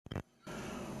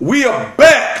We are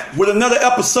back with another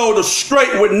episode of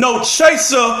Straight with No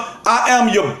Chaser. I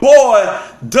am your boy,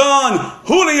 Don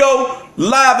Julio,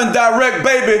 live and direct,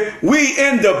 baby. We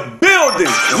in the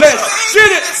building. Let's get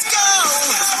it.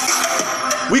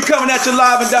 We coming at you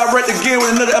live and direct again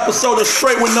with another episode of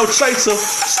Straight with No Chaser.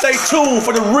 Stay tuned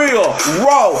for the real,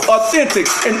 raw, authentic,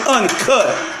 and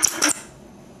uncut.